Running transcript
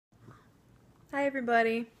Hi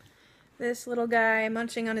everybody. This little guy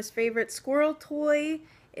munching on his favorite squirrel toy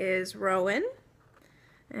is Rowan.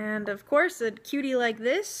 And of course a cutie like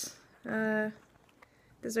this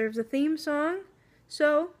deserves a theme song.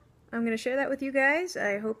 So I'm going to share that with you guys.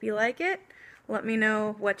 I hope you like it. Let me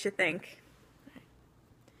know what you think.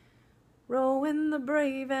 Rowan the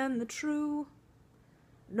brave and the true,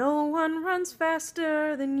 no one runs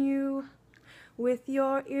faster than you. With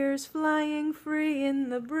your ears flying free in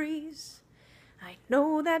the breeze, I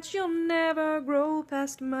know that you'll never grow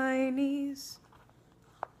past my knees.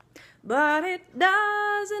 But it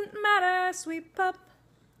doesn't matter, sweet pup,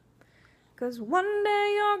 'cause one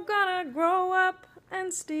day you're gonna grow up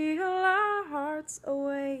and steal our hearts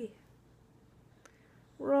away.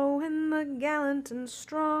 Rowan the gallant and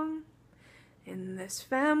strong, in this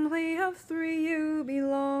family of three you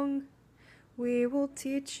belong. We will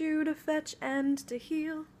teach you to fetch and to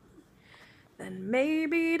heel, then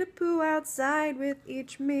maybe to poo outside with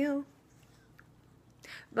each meal.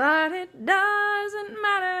 But it doesn't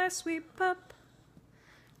matter, sweet pup,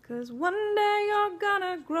 'cause one day you're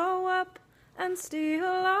gonna grow up and steal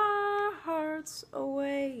our hearts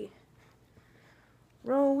away.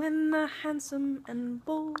 Rowan the handsome and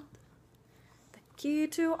bold, the key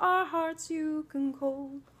to our hearts you can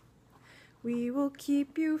hold. We will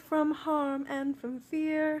keep you from harm and from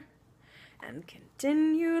fear, and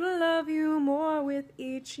continue to love you more with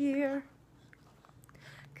each year.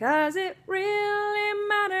 'Cause it really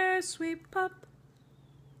matters, sweet pup,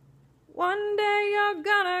 one day you're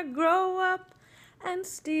gonna grow up and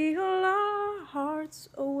steal our hearts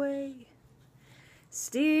away.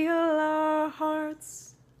 Steal our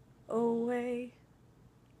hearts away.